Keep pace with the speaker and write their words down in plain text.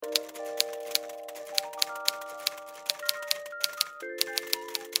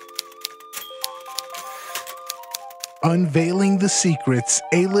unveiling the secrets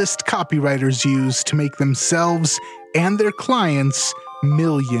A-list copywriters use to make themselves and their clients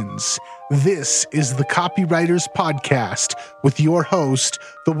millions. This is the Copywriters Podcast with your host,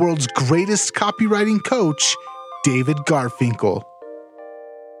 the world's greatest copywriting coach, David Garfinkel.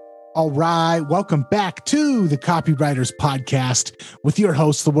 All right, welcome back to the Copywriters Podcast with your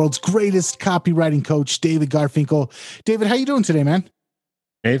host, the world's greatest copywriting coach, David Garfinkel. David, how you doing today, man?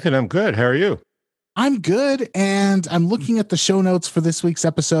 Nathan, I'm good. How are you? I'm good, and I'm looking at the show notes for this week's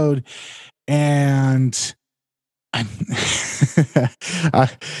episode, and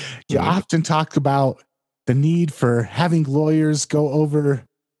you often talk about the need for having lawyers go over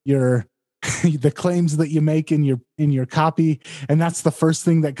the claims that you make in your copy, and that's the first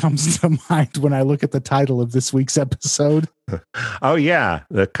thing that comes to mind when I look at the title of this week's episode. Oh yeah,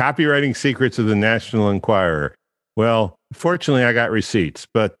 the copywriting secrets of the National Enquirer. Well, fortunately, I got receipts,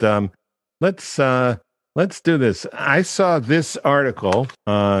 but let's do this. I saw this article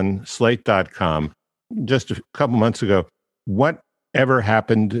on Slate.com just a couple months ago. Whatever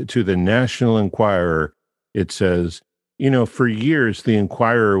happened to the National Enquirer? It says, for years, the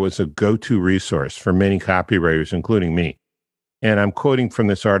Enquirer was a go-to resource for many copywriters, including me. And I'm quoting from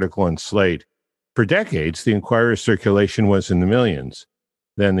this article on Slate. For decades, the Enquirer's circulation was in the millions.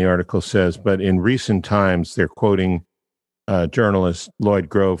 Then the article says, but in recent times, they're quoting journalist Lloyd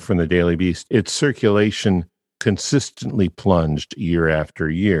Grove from the Daily Beast, its circulation consistently plunged year after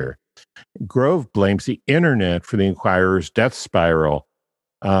year. Grove blames the internet for the Enquirer's death spiral.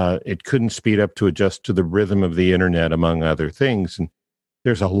 It couldn't speed up to adjust to the rhythm of the internet, among other things. And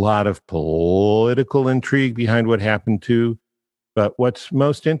there's a lot of political intrigue behind what happened too. But what's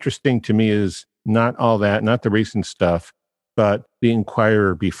most interesting to me is not all that, not the recent stuff, but the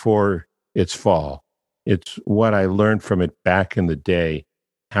Enquirer before its fall. It's what I learned from it back in the day,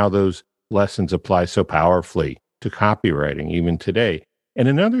 how those lessons apply so powerfully to copywriting even today. And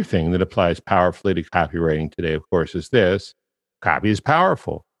another thing that applies powerfully to copywriting today, of course, is this. Copy is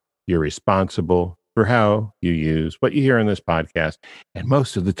powerful. You're responsible for how you use what you hear in this podcast. And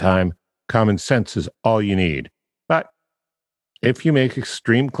most of the time, common sense is all you need. But if you make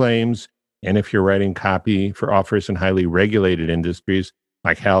extreme claims, and if you're writing copy for offers in highly regulated industries,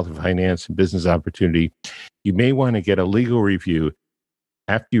 like health, finance, and business opportunity, you may want to get a legal review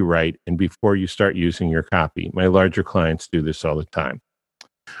after you write and before you start using your copy. My larger clients do this all the time.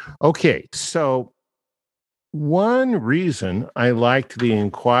 Okay, so one reason I liked the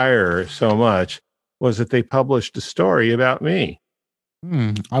Enquirer so much was that they published a story about me.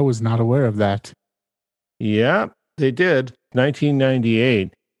 I was not aware of that. Yeah, they did.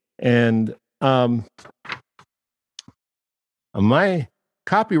 1998. And my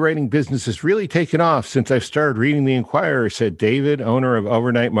copywriting business has really taken off since I've started reading the Enquirer, said David, owner of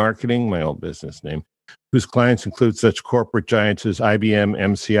Overnight Marketing, my old business name, whose clients include such corporate giants as IBM,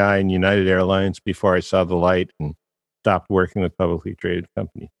 MCI, and United Airlines before I saw the light and stopped working with publicly traded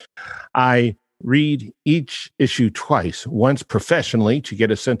companies. I read each issue twice, once professionally to get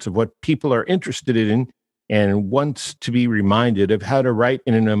a sense of what people are interested in, and once to be reminded of how to write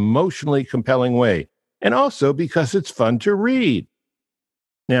in an emotionally compelling way, and also because it's fun to read.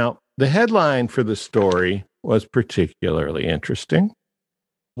 Now, the headline for the story was particularly interesting.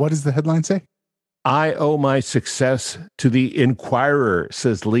 What does the headline say? I owe my success to the Enquirer,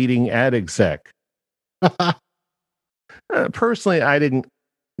 says leading ad exec. Personally, I didn't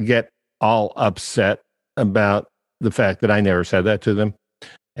get all upset about the fact that I never said that to them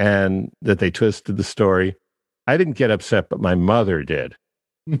and that they twisted the story. I didn't get upset, but my mother did.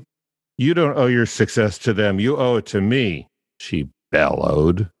 You don't owe your success to them. You owe it to me, she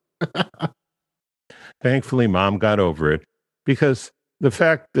bellowed. Thankfully, Mom got over it because the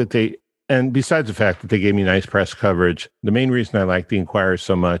fact that and besides the fact that they gave me nice press coverage, the main reason I liked the Enquirer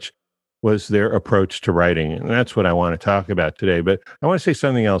so much was their approach to writing. And that's what I want to talk about today. But I want to say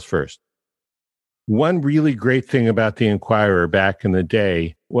something else first. One really great thing about the Enquirer back in the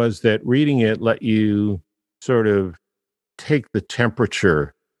day was that reading it let you sort of take the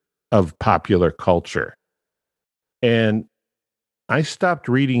temperature of popular culture. And I stopped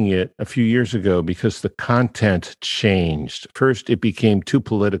reading it a few years ago because the content changed. First, it became too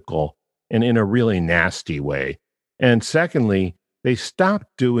political and in a really nasty way. And secondly, they stopped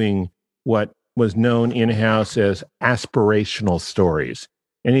doing what was known in-house as aspirational stories,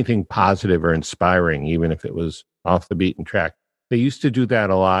 anything positive or inspiring, even if it was off the beaten track. They used to do that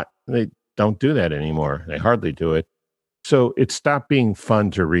a lot. They don't do that anymore. They hardly do it. So it stopped being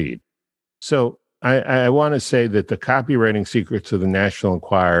fun to read. So I want to say that the copywriting secrets of the National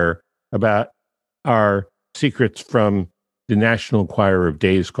Enquirer about are secrets from the National Enquirer of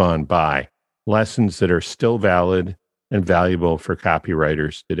days gone by, lessons that are still valid and valuable for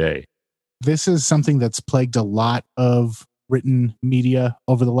copywriters today. This is something that's plagued a lot of written media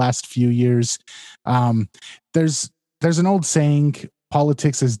over the last few years. There's an old saying,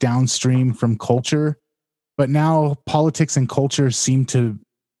 politics is downstream from culture, but now politics and culture seem to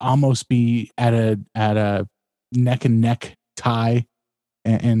almost be at a neck and neck tie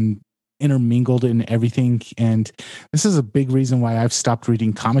and intermingled in everything. And this is a big reason why I've stopped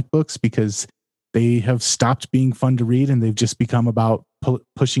reading comic books, because they have stopped being fun to read and they've just become about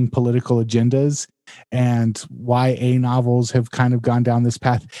pushing political agendas. And YA novels have kind of gone down this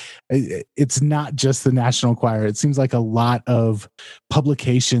path. It's not just the National Enquirer. It seems like a lot of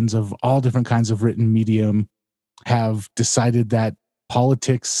publications of all different kinds of written medium have decided that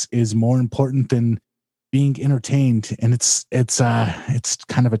politics is more important than being entertained, and it's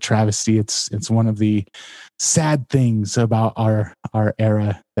kind of a travesty. It's one of the sad things about our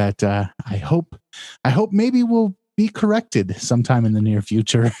era that I hope maybe will be corrected sometime in the near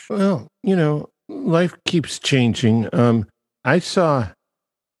future. Well, life keeps changing. I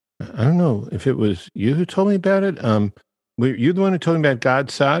don't know if it was you who told me about it. Were you the one who told me about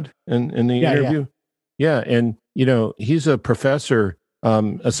God-Saad in the interview? Yeah, and he's a professor,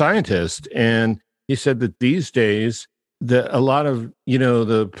 a scientist, and he said that these days, a lot of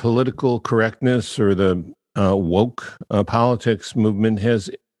the political correctness or the woke politics movement has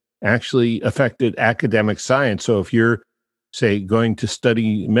actually affected academic science. So if you're, say, going to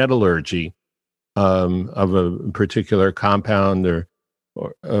study metallurgy of a particular compound or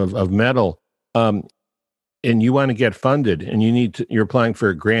of metal, and you want to get funded, and you're applying for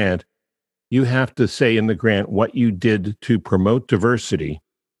a grant, you have to say in the grant what you did to promote diversity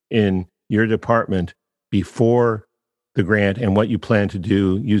in your department before the grant and what you plan to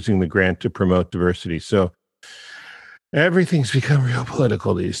do using the grant to promote diversity. So everything's become real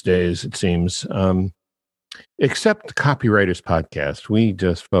political these days, it seems, except the Copywriters Podcast. We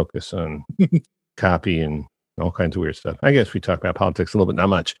just focus on copy and all kinds of weird stuff. I guess we talk about politics a little bit, not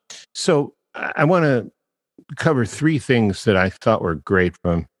much. So I want to cover three things that I thought were great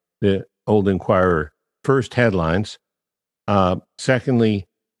from the Old Enquirer. First, headlines. Secondly,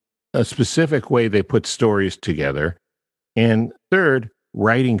 a specific way they put stories together. And third,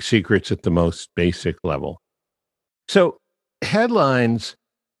 writing secrets at the most basic level. So headlines,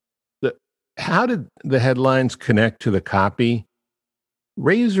 how did the headlines connect to the copy?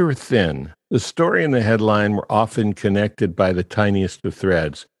 Razor thin. The story and the headline were often connected by the tiniest of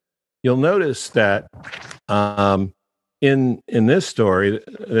threads. You'll notice that in this story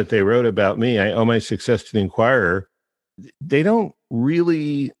that they wrote about me, I owe my success to the Enquirer, they don't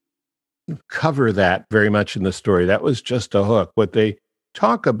really cover that very much in the story. That was just a hook. What they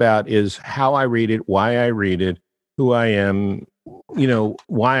talk about is how I read it, why I read it, who I am,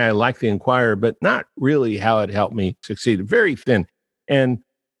 why I like the Enquirer, but not really how it helped me succeed. Very thin. And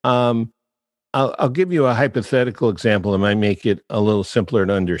I'll give you a hypothetical example that might make it a little simpler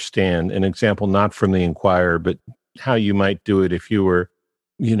to understand. An example not from the Enquirer, but how you might do it if you were,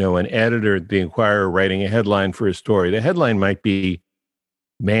 an editor at the Enquirer writing a headline for a story. The headline might be,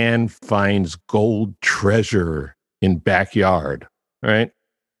 "Man finds gold treasure in backyard," right?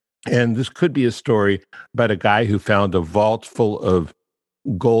 And this could be a story about a guy who found a vault full of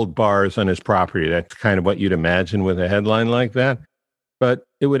gold bars on his property. That's kind of what you'd imagine with a headline like that. But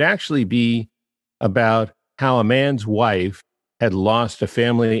it would actually be about how a man's wife had lost a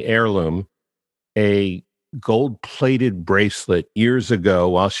family heirloom, a gold-plated bracelet years ago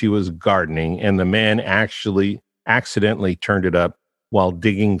while she was gardening, and the man actually accidentally turned it up while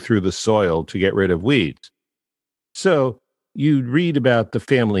digging through the soil to get rid of weeds. So you read about the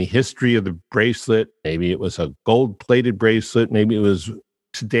family history of the bracelet. Maybe it was a gold-plated bracelet. Maybe it was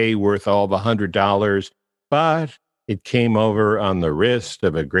today worth all of $100, but it came over on the wrist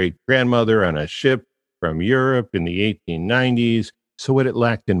of a great-grandmother on a ship from Europe in the 1890s. So what it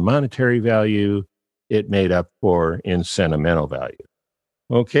lacked in monetary value, it made up for in sentimental value.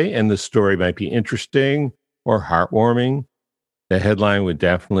 Okay, and the story might be interesting or heartwarming. The headline would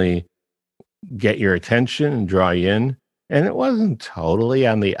definitely get your attention and draw you in. And it wasn't totally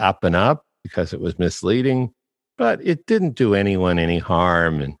on the up and up because it was misleading, but it didn't do anyone any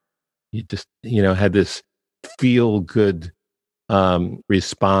harm. And you just, had this feel-good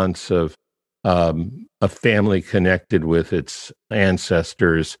response of a family connected with its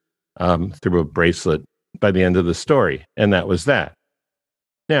ancestors through a bracelet by the end of the story. And that was that.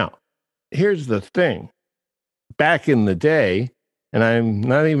 Now, here's the thing. Back in the day, and I'm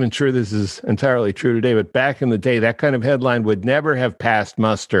not even sure this is entirely true today, but back in the day, that kind of headline would never have passed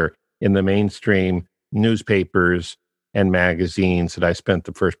muster in the mainstream newspapers and magazines that I spent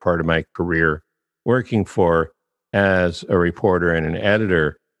the first part of my career working for. as a reporter and an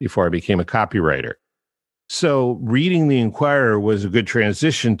editor before I became a copywriter. So reading the Inquirer was a good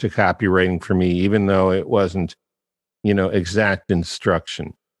transition to copywriting for me, even though it wasn't, exact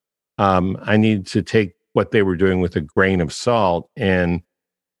instruction. I needed to take what they were doing with a grain of salt and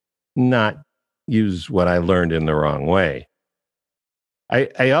not use what I learned in the wrong way.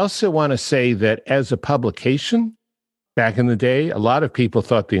 I also want to say that as a publication, back in the day, a lot of people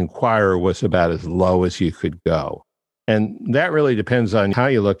thought the Inquirer was about as low as you could go. And that really depends on how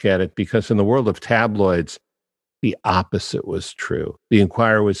you look at it, because in the world of tabloids, the opposite was true. The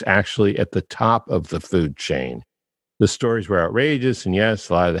Inquirer was actually at the top of the food chain. The stories were outrageous, and yes,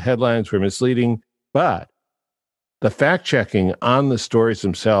 a lot of the headlines were misleading, but the fact-checking on the stories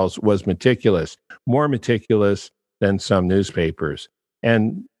themselves was meticulous, more meticulous than some newspapers.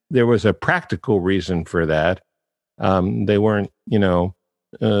 And there was a practical reason for that. They weren't,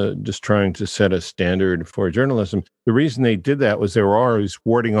 just trying to set a standard for journalism. The reason they did that was they were always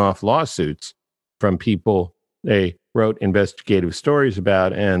warding off lawsuits from people they wrote investigative stories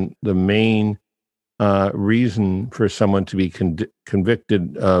about. And the main reason for someone to be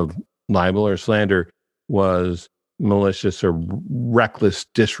convicted of libel or slander was malicious or reckless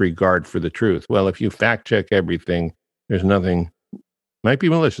disregard for the truth. Well, if you fact check everything, there's nothing, might be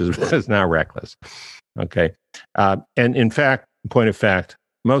malicious, but it's not reckless. Okay. And in fact, point of fact,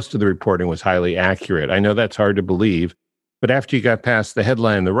 most of the reporting was highly accurate. I know that's hard to believe, but after you got past the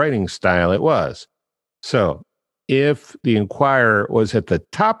headline and the writing style, it was. So if the Inquirer was at the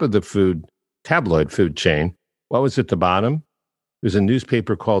top of the tabloid food chain, what was at the bottom? There's a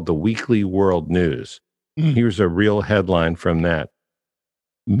newspaper called the Weekly World News. Here's a real headline from that.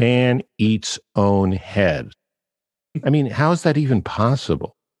 Man eats own head. I mean, how is that even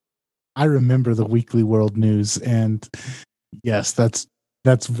possible? I remember the Weekly World News, and yes, that's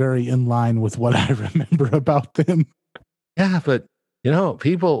very in line with what I remember about them. Yeah, but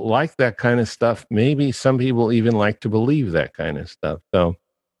people like that kind of stuff. Maybe some people even like to believe that kind of stuff. So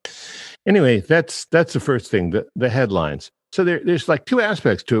anyway, that's the first thing, the headlines. So there's like two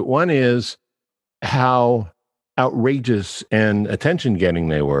aspects to it. One is how outrageous and attention-getting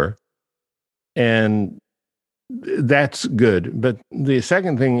they were, and that's good. But the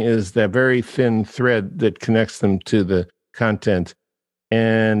second thing is that very thin thread that connects them to the content.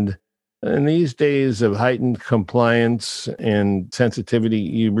 And in these days of heightened compliance and sensitivity,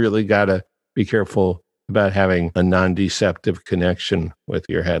 you really got to be careful about having a non-deceptive connection with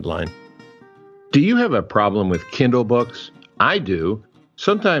your headline. Do you have a problem with Kindle books? I do.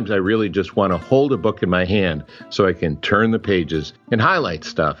 Sometimes I really just want to hold a book in my hand so I can turn the pages and highlight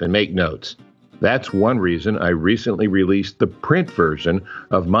stuff and make notes. That's one reason I recently released the print version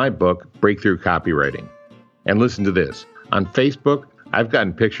of my book, Breakthrough Copywriting. And listen to this. On Facebook, I've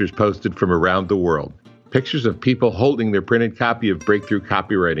gotten pictures posted from around the world. Pictures of people holding their printed copy of Breakthrough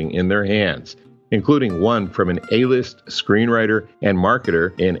Copywriting in their hands, including one from an A-list screenwriter and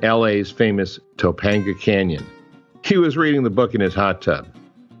marketer in LA's famous Topanga Canyon. He was reading the book in his hot tub.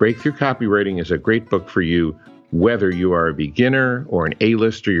 Breakthrough Copywriting is a great book for you, whether you are a beginner or an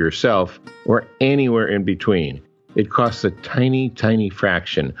A-lister yourself or anywhere in between. It costs a tiny, tiny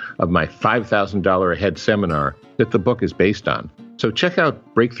fraction of my $5,000 a head seminar that the book is based on. So check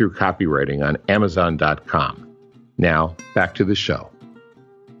out Breakthrough Copywriting on Amazon.com. Now, back to the show.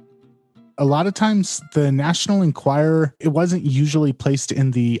 A lot of times the National Enquirer, it wasn't usually placed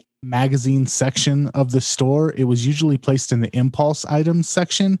in the magazine section of the store. It was usually placed in the impulse items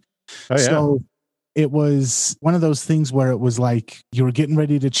section. Oh, yeah. So it was one of those things where it was like you were getting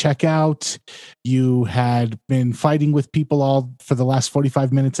ready to check out. You had been fighting with people all for the last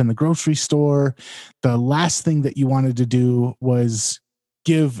 45 minutes in the grocery store. The last thing that you wanted to do was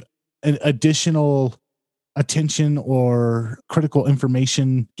give an additional attention or critical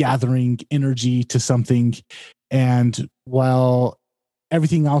information gathering energy to something. And while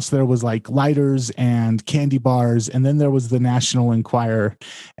everything else there was like lighters and candy bars, and then there was the National Enquirer.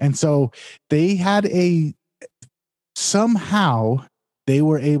 And so they had somehow they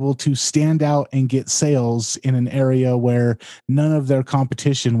were able to stand out and get sales in an area where none of their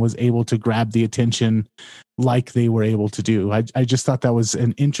competition was able to grab the attention like they were able to do. I just thought that was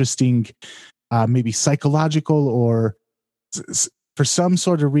an interesting, maybe psychological or for some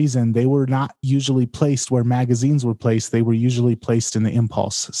sort of reason, they were not usually placed where magazines were placed. They were usually placed in the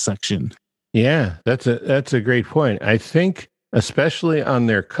impulse section. Yeah, that's a great point. I think especially on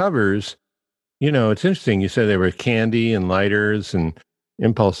their covers, it's interesting. You said there were candy and lighters and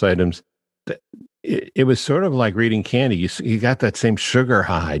impulse items. It was sort of like reading candy. You got that same sugar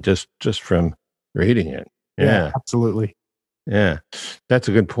high just from reading it. Yeah, absolutely. Yeah, that's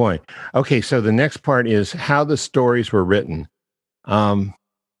a good point. Okay, so the next part is how the stories were written. Um,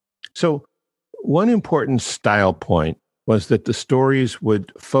 so, one important style point was that the stories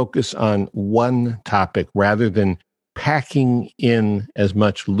would focus on one topic rather than packing in as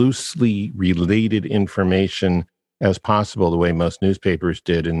much loosely related information as possible, the way most newspapers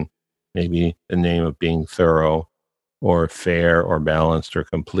did, in maybe the name of being thorough or fair or balanced or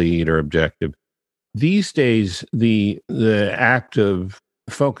complete or objective. These days, the act of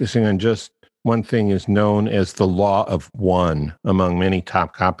focusing on just one thing is known as the law of one among many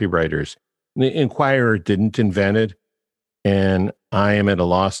top copywriters. The Inquirer didn't invent it, and I am at a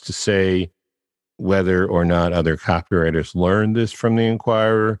loss to say whether or not other copywriters learned this from the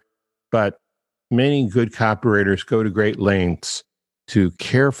Inquirer, but many good copywriters go to great lengths to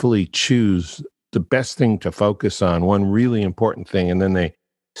carefully choose the best thing to focus on, one really important thing, and then they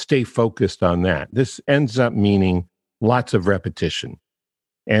stay focused on that. This ends up meaning lots of repetition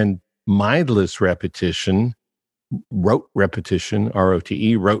and mindless repetition. Rote repetition,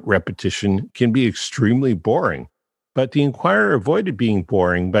 ROTE, rote repetition can be extremely boring. But the Inquirer avoided being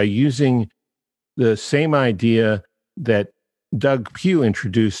boring by using the same idea that Doug Pugh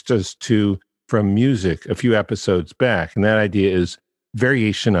introduced us to from music a few episodes back. And that idea is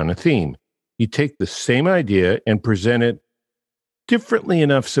variation on a theme. You take the same idea and present it differently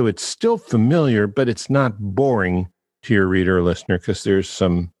enough so it's still familiar, but it's not boring to your reader or listener because there's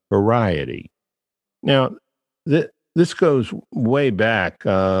some variety. Now, this goes way back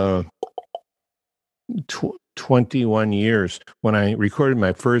 21 years when I recorded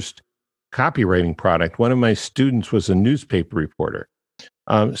my first copywriting product. One of my students was a newspaper reporter.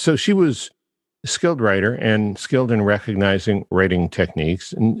 So she was a skilled writer and skilled in recognizing writing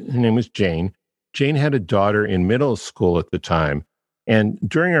techniques. And her name was Jane. Jane had a daughter in middle school at the time. And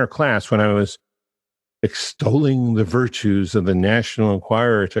during our class, when I was extolling the virtues of the National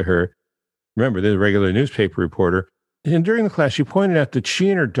Enquirer to her, remember, they're a regular newspaper reporter, and during the class, she pointed out that she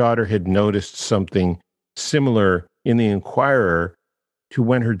and her daughter had noticed something similar in the Inquirer to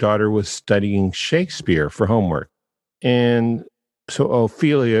when her daughter was studying Shakespeare for homework. And so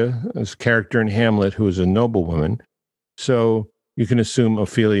Ophelia, as a character in Hamlet, who is a noblewoman, so you can assume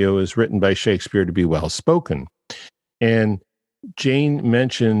Ophelia was written by Shakespeare to be well-spoken. And Jane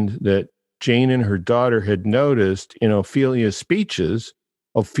mentioned that Jane and her daughter had noticed in Ophelia's speeches,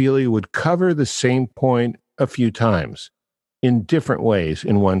 Ophelia would cover the same point a few times in different ways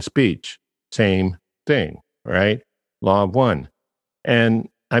in one speech. Same thing, right? Law of one. And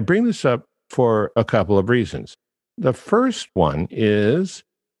I bring this up for a couple of reasons. The first one is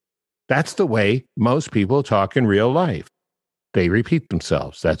that's the way most people talk in real life. They repeat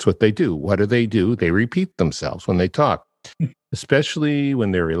themselves. That's what they do. What do? They repeat themselves when they talk, especially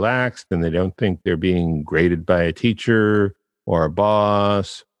when they're relaxed and they don't think they're being graded by a teacher or a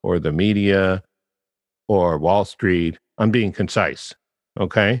boss or the media or Wall Street. I'm being concise,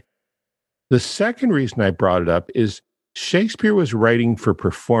 okay? The second reason I brought it up is Shakespeare was writing for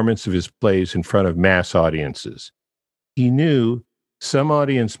performance of his plays in front of mass audiences. He knew some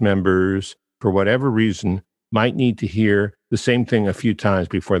audience members, for whatever reason, might need to hear the same thing a few times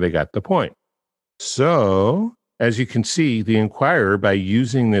before they got the point. So, as you can see, the Inquirer, by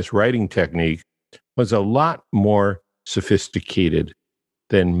using this writing technique, was a lot more sophisticated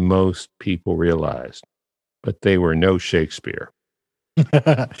than most people realized. But they were no Shakespeare.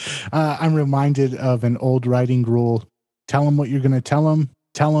 I'm reminded of an old writing rule. Tell them what you're going to tell them,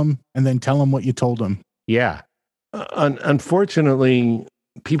 and then tell them what you told them. Yeah. Unfortunately,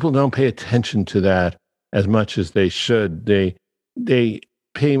 people don't pay attention to that as much as they should. They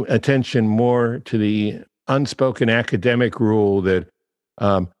pay attention more to the unspoken academic rule that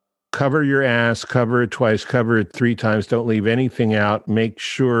cover your ass, cover it twice, cover it 3 times, don't leave anything out. Make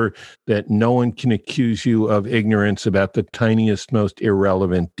sure that no one can accuse you of ignorance about the tiniest, most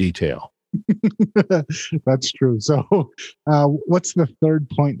irrelevant detail. That's true. So what's the third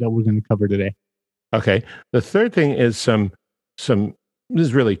point that we're going to cover today? Okay. The third thing is some this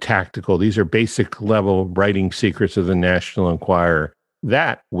is really tactical. These are basic level writing secrets of the National Enquirer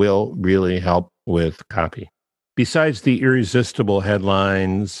that will really help with copy. Besides the irresistible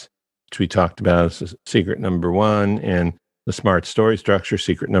headlines, which we talked about as secret number 1, and the smart story structure,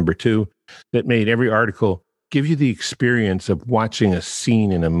 secret number 2, that made every article give you the experience of watching a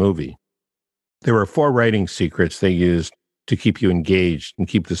scene in a movie. There were 4 writing secrets they used to keep you engaged and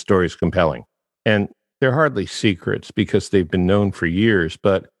keep the stories compelling. And they're hardly secrets because they've been known for years,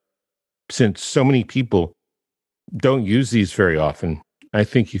 but since so many people don't use these very often, I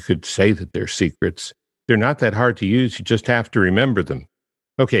think you could say that they're secrets. They're not that hard to use. You just have to remember them.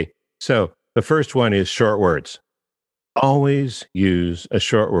 Okay, so the first one is short words. Always use a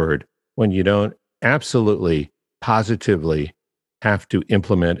short word when you don't absolutely, positively have to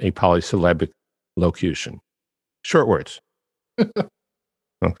implement a polysyllabic locution. Short words.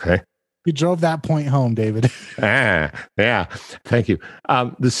 Okay. You drove that point home, David. Yeah. Thank you.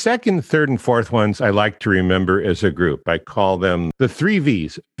 The second, third, and fourth ones I like to remember as a group. I call them the 3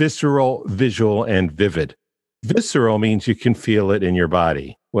 V's: visceral, visual, and vivid. Visceral means you can feel it in your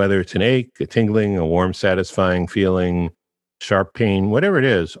body, whether it's an ache, a tingling, a warm, satisfying feeling, sharp pain, whatever it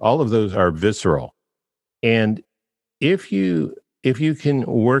is. All of those are visceral. And if you can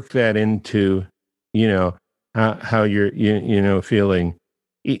work that into, how you're feeling,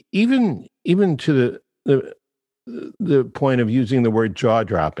 even to the point of using the word jaw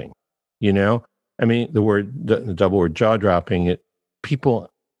dropping, I mean, the double word jaw dropping, people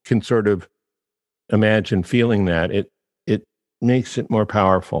can sort of imagine feeling that. It makes it more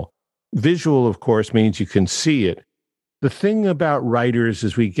powerful. Visual, of course, means you can see it. The thing about writers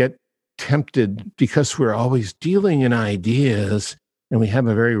is we get tempted, because we're always dealing in ideas and we have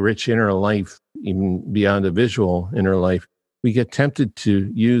a very rich inner life, even beyond a visual inner life. We get tempted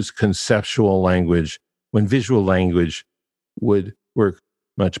to use conceptual language when visual language would work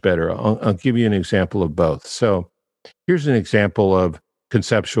much better. I'll give you an example of both. So here's an example of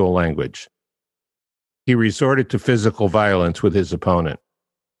conceptual language. He resorted to physical violence with his opponent.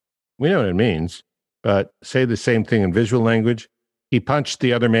 We know what it means, but say the same thing in visual language. He punched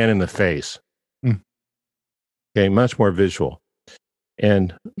the other man in the face. Okay, much more visual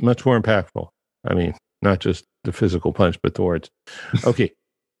and much more impactful. I mean, not just the physical punch, but the words. Okay,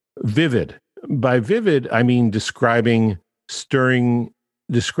 vivid. By vivid, I mean describing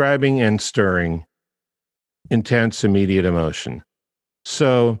and stirring intense, immediate emotion.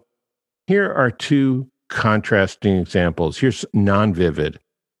 So here are 2 contrasting examples. Here's non-vivid.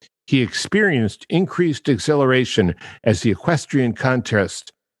 He experienced increased exhilaration as the equestrian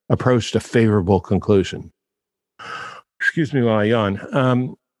contest approached a favorable conclusion. Excuse me while I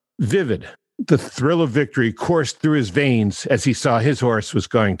yawn. Vivid. The thrill of victory coursed through his veins as he saw his horse was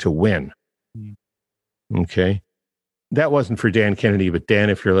going to win. Okay. That wasn't for Dan Kennedy, but Dan,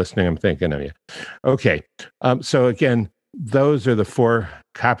 if you're listening, I'm thinking of you. Okay. So again, those are the 4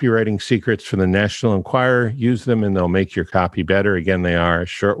 copywriting secrets for the National Enquirer. Use them and they'll make your copy better. Again, they are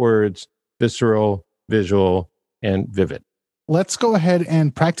short words, visceral, visual, and vivid. Let's go ahead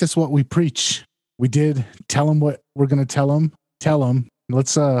and practice what we preach. We did tell them what we're going to tell them.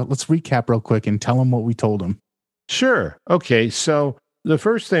 Let's recap real quick and tell them what we told them. Sure. Okay. So the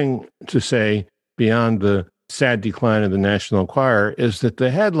first thing to say, beyond the sad decline of the National Enquirer, is that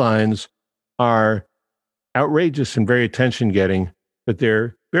the headlines are outrageous and very attention-getting, but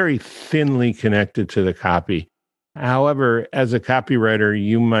they're very thinly connected to the copy. However, as a copywriter,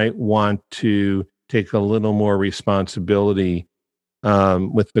 you might want to take a little more responsibility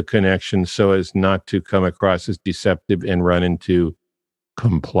with the connection so as not to come across as deceptive and run into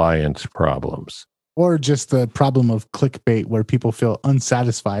compliance problems. Or just the problem of clickbait, where people feel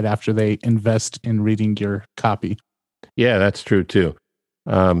unsatisfied after they invest in reading your copy. Yeah, that's true too.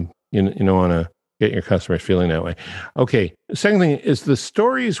 You don't want to get your customers feeling that way. Okay. The second thing is the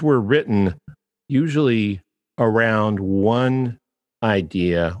stories were written usually around one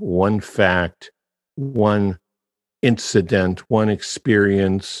idea, one fact, one incident, one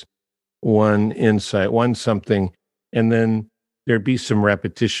experience, one insight, one something, and then there'd be some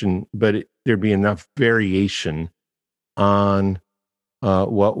repetition, but there'd be enough variation on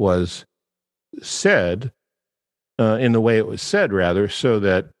what was said, in the way it was said, rather, so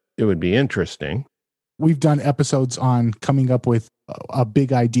that it would be interesting. We've done episodes on coming up with a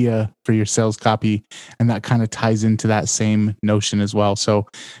big idea for your sales copy, and that kind of ties into that same notion as well. So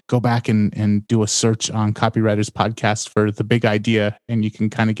go back and do a search on Copywriters Podcast for the big idea, and you can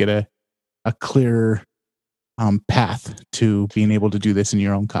kind of get a clearer path to being able to do this in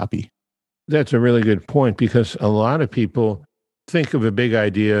your own copy. That's a really good point, because a lot of people think of a big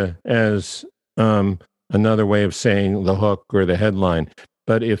idea as another way of saying the hook or the headline.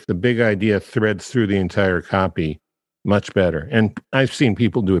 But if the big idea threads through the entire copy, much better. And I've seen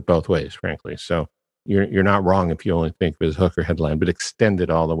people do it both ways, frankly. So you're not wrong if you only think of it as hook or headline, but extend it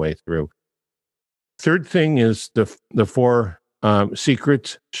all the way through. Third thing is the 4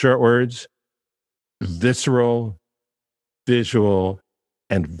 secrets, short words: visceral, visual,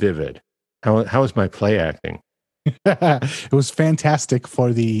 and vivid. How is my play acting? It was fantastic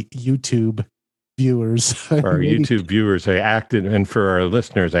for the YouTube viewers. For our YouTube viewers, I acted, and for our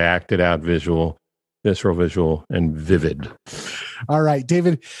listeners, I acted out visceral, and vivid. All right,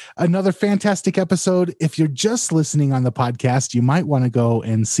 David, another fantastic episode. If you're just listening on the podcast, you might want to go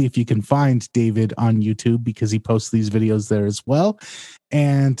and see if you can find David on YouTube because he posts these videos there as well.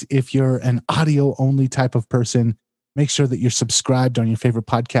 And if you're an audio only type of person, make sure that you're subscribed on your favorite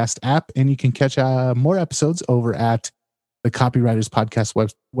podcast app, and you can catch more episodes over at the Copywriters Podcast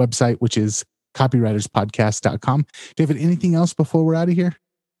website, which is copywriterspodcast.com. David, anything else before we're out of here?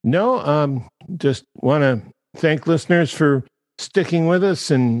 No, just want to thank listeners for sticking with us,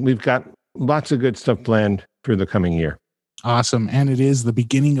 and we've got lots of good stuff planned for the coming year. Awesome. And it is the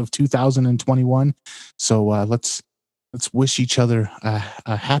beginning of 2021. So let's wish each other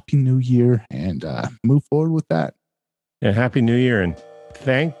a happy new year and move forward with that. Yeah, happy new year, and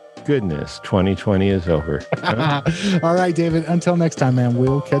thank goodness 2020 is over. All right, David, until next time, man,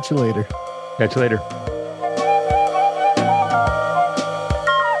 we'll catch you later. Catch you later.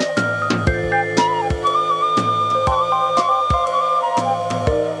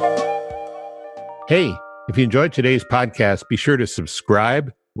 Hey, if you enjoyed today's podcast, be sure to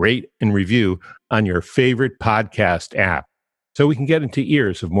subscribe, rate, and review on your favorite podcast app so we can get into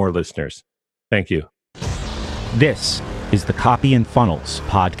ears of more listeners. Thank you. This is the Copy and Funnels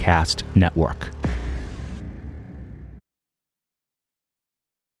Podcast Network.